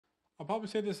I'll probably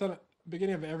say this at the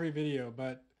beginning of every video,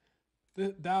 but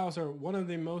the DAOs are one of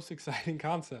the most exciting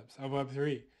concepts of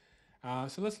Web3.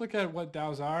 So let's look at what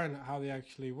DAOs are and how they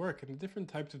actually work and the different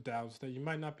types of DAOs that you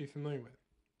might not be familiar with.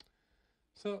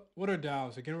 So what are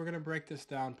DAOs? Again, we're going to break this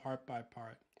down part by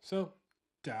part. So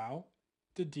DAO,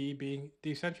 the D being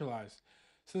decentralized.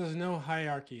 So there's no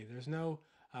hierarchy. There's no,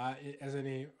 as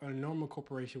a normal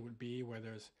corporation would be, where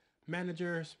there's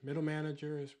managers, middle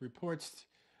managers, reports,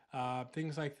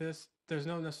 things like this. There's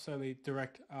no necessarily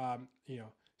direct,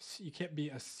 you can't be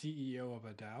a CEO of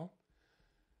a DAO.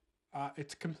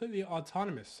 It's completely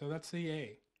autonomous. So that's the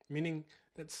A, meaning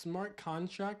that smart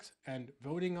contracts and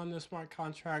voting on those smart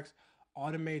contracts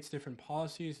automates different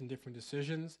policies and different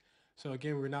decisions. So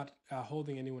again, we're not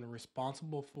holding anyone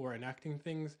responsible for enacting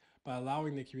things, but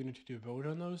allowing the community to vote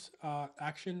on those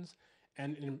actions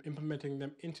and implementing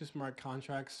them into smart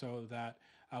contracts so that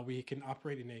we can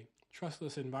operate in a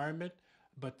trustless environment,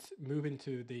 but move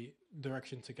into the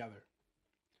direction together.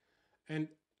 And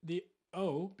the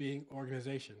O being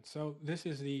organization. So this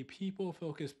is the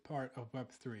people-focused part of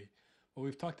Web3. Well,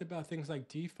 we've talked about things like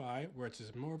DeFi, where it's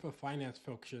more of a finance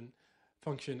function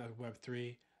of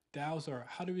Web3. DAOs are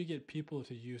how do we get people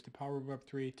to use the power of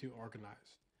Web3 to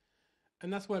organize?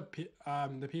 And that's what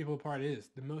the people part is,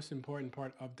 the most important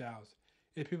part of DAOs.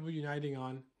 It's people uniting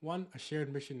on, one, a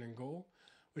shared mission and goal.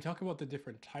 We talk about the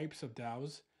different types of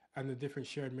DAOs and the different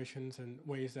shared missions and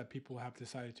ways that people have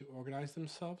decided to organize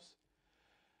themselves.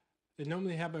 They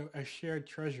normally have a shared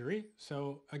treasury.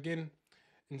 So again,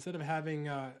 instead of having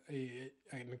an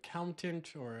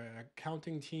accountant or an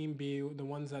accounting team be the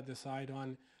ones that decide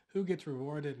on who gets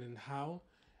rewarded and how,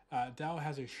 DAO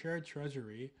has a shared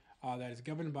treasury that is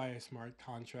governed by a smart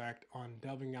contract on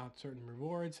delving out certain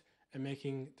rewards and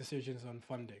making decisions on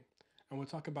funding. And we'll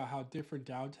talk about how different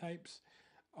DAO types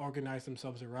organize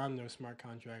themselves around those smart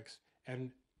contracts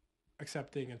and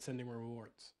accepting and sending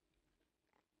rewards.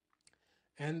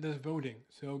 And there's voting.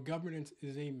 So governance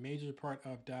is a major part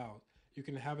of DAO. You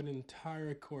can have an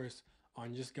entire course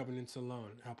on just governance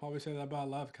alone. I'll probably say that about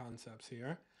a lot of concepts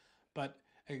here. But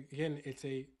again, it's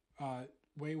a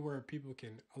way where people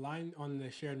can align on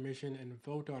the shared mission and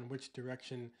vote on which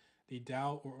direction the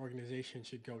DAO or organization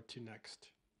should go to next.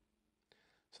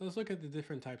 So let's look at the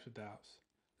different types of DAOs.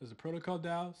 There's the protocol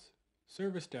DAOs,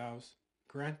 service DAOs,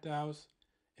 grant DAOs,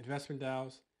 investment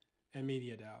DAOs, and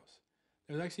media DAOs.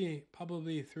 There's actually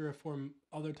probably 3 or 4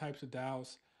 other types of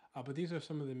DAOs, but these are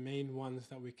some of the main ones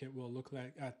that we'll look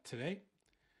at today.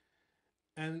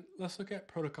 And let's look at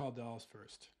protocol DAOs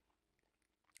first.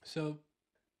 So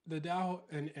the DAO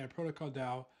and a protocol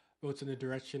DAO votes in the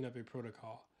direction of a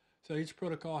protocol. So each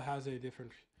protocol has a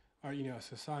different,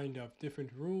 it's assigned of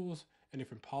different rules and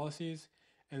different policies.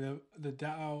 And the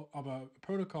DAO of a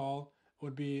protocol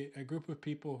would be a group of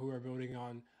people who are voting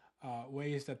on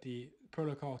ways that the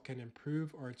protocol can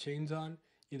improve or change on,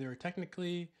 either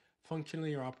technically,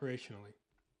 functionally, or operationally.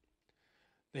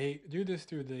 They do this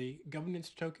through the governance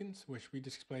tokens, which we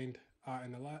explained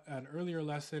in an earlier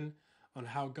lesson on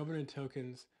how governance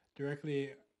tokens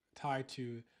directly tie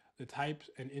to the types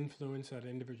and influence that an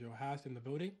individual has in the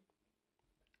voting.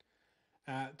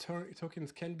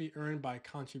 Tokens can be earned by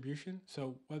contribution.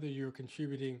 So whether you're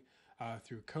contributing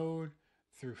through code,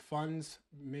 through funds,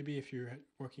 maybe if you're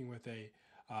working with a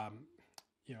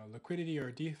liquidity or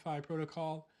a DeFi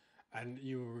protocol, and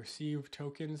you will receive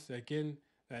tokens again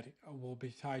that will be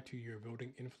tied to your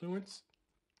voting influence.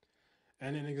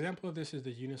 And an example of this is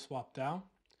the Uniswap DAO.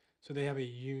 So they have a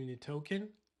Uni token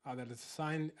that is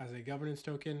assigned as a governance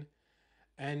token,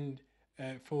 and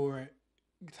for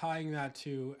tying that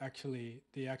to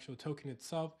the actual token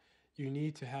itself, you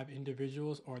need to have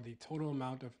individuals, or the total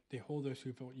amount of the holders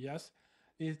who vote yes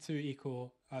needs to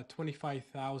equal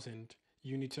 25,000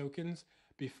 Uni tokens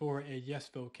before a yes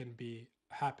vote can be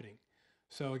happening.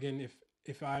 So again,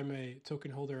 if I'm a token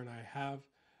holder and I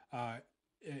have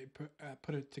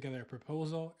put together a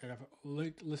proposal and I've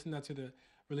released that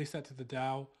to the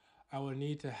DAO, I will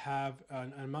need to have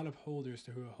an amount of holders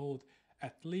who hold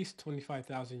at least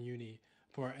 25,000 Uni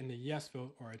for a yes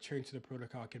vote or a change to the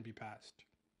protocol can be passed.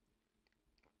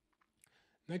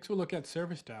 Next, we'll look at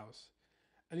service DAOs.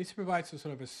 And these provide sort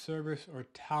of a service or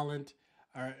talent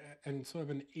and sort of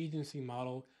an agency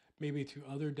model, maybe to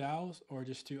other DAOs or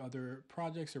just to other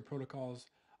projects or protocols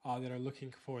that are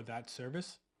looking for that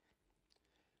service.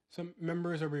 Some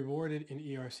members are rewarded in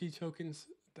ERC tokens,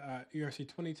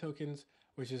 ERC20 tokens,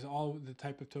 which is all the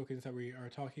type of tokens that we are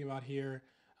talking about here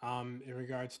in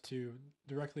regards to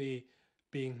directly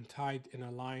being tied and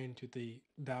aligned to the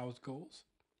DAO's goals.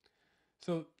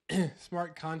 So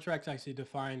smart contracts actually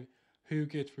define who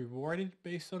gets rewarded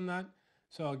based on that.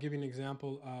 So I'll give you an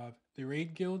example of the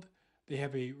Raid Guild. They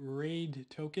have a Raid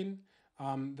token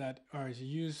that is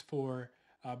used for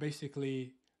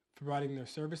basically providing their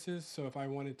services. So if I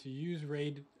wanted to use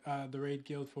the Raid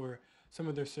Guild for some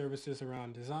of their services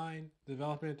around design,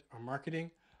 development, or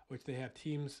marketing, which they have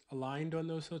teams aligned on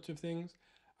those sorts of things,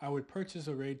 I would purchase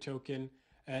a Raid token,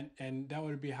 and that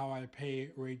would be how I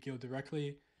pay Raid Guild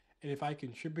directly. And if I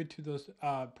contribute to those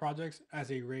projects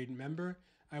as a Raid member,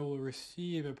 I will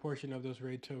receive a portion of those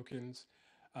Raid tokens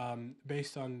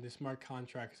based on the smart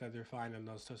contracts that are defined on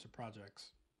those sorts of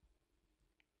projects.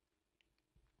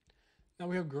 Now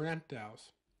we have grant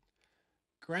DAOs.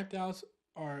 Grant DAOs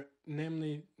are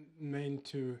namely meant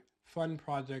to fund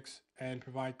projects and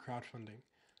provide crowdfunding.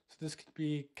 So this could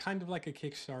be kind of like a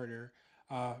Kickstarter,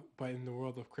 but in the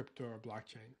world of crypto or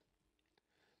blockchain.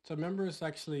 So members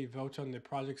actually vote on the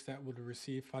projects that would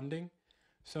receive funding.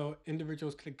 So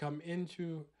individuals could come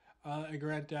into a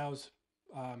grant DAO's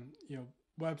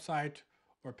website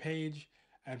or page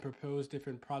and propose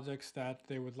different projects that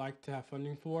they would like to have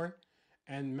funding for.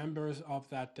 And members of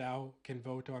that DAO can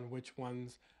vote on which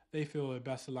ones they feel are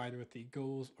best aligned with the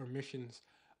goals or missions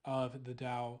of the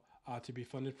DAO to be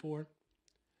funded for.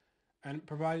 And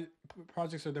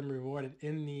projects are then rewarded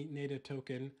in the native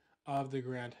token of the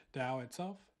grant DAO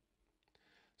itself.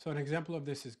 So an example of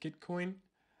this is Gitcoin,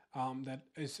 that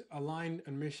is aligned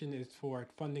and mission is for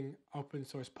funding open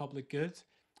source public goods.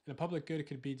 And a public good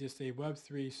could be just a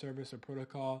Web3 service or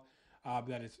protocol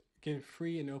that is again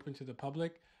free and open to the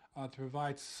public to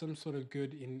provide some sort of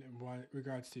good in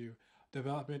regards to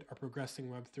development or progressing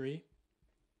Web3.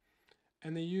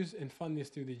 And they use and fund this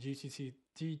through the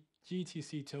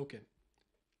GTC token.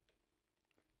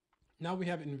 Now we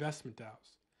have investment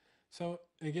DAOs. So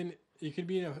again, you could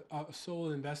be a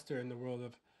sole investor in the world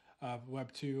of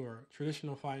Web 2 or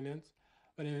traditional finance,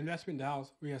 but in investment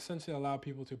DAOs, we essentially allow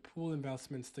people to pool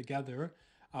investments together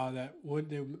that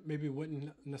they maybe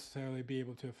wouldn't necessarily be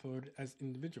able to afford as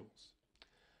individuals.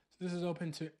 So this is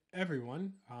open to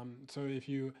everyone. So if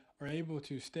you are able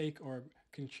to stake or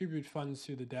contribute funds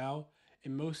to the DAO,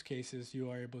 in most cases,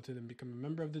 you are able to then become a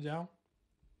member of the DAO.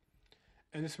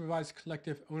 And this provides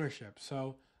collective ownership.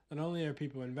 So not only are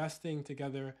people investing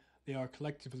together, they are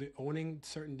collectively owning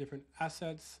certain different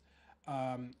assets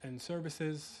and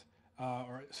services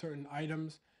or certain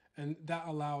items. And that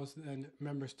allows then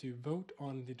members to vote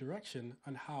on the direction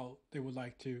on how they would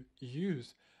like to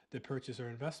use the purchase or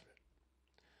investment.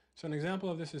 So an example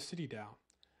of this is CityDAO.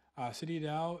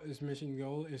 CityDAO's mission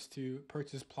goal is to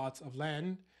purchase plots of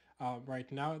land.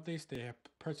 Right now, at least, they have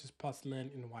purchased plots of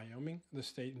land in Wyoming, the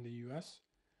state in the U.S.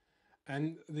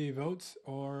 And the votes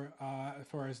are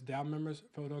for us DAO members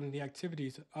vote on the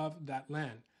activities of that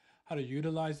land, how to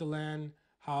utilize the land,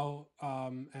 how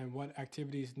and what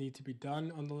activities need to be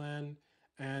done on the land,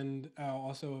 and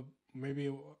also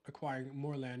maybe acquiring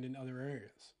more land in other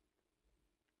areas.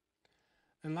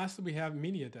 And lastly, we have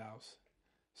media DAOs.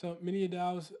 So media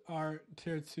DAOs are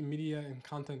tiered to media and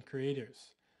content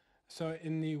creators. So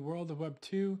in the world of Web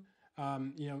 2,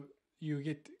 you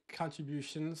get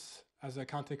contributions as a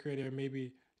content creator,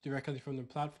 maybe directly from the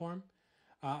platform.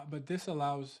 But this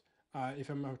allows, if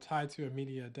I'm tied to a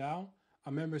media DAO,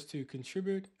 members to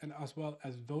contribute and as well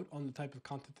as vote on the type of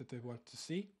content that they want to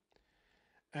see.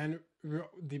 And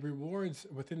the rewards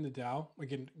within the DAO,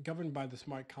 again, governed by the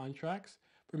smart contracts,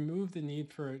 remove the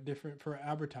need for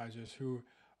advertisers who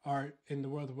are in the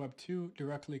world of Web 2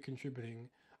 directly contributing,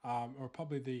 or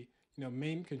probably the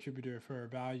main contributor for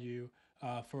value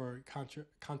for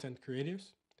content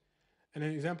creators. And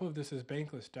an example of this is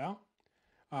Bankless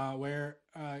DAO, where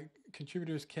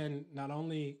contributors can not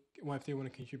only, if they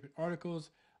want to contribute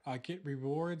articles, get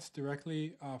rewards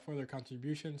directly for their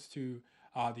contributions to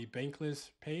the Bankless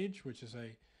page, which is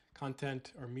a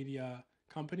content or media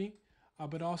company,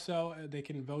 but also they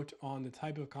can vote on the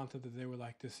type of content that they would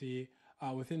like to see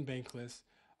within Bankless,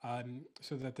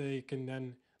 so that they can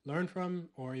then learn from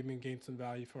or even gain some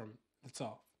value from. That's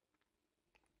all.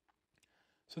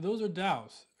 So those are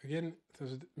DAOs. Again,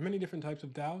 there's many different types of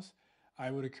DAOs. I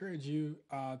would encourage you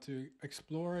to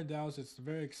explore DAOs. It's a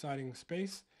very exciting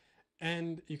space,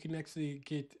 and you can actually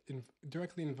get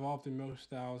directly involved in most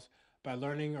DAOs by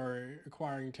learning or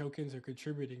acquiring tokens or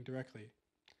contributing directly.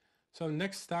 So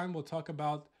next time we'll talk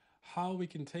about how we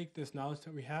can take this knowledge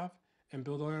that we have and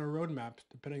build on our roadmap,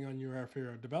 depending on if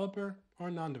you're a developer or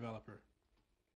a non-developer.